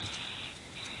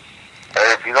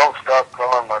if you don't stop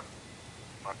calling my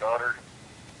daughter,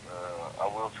 I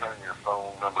will turn your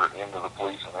phone number into the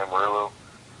police in Amarillo,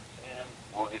 and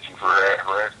we'll get you for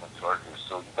harassment charges.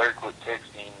 So you better quit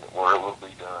texting, or it will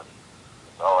be done.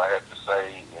 That's all I have to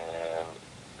say, and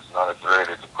it's not a threat,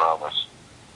 it's a promise.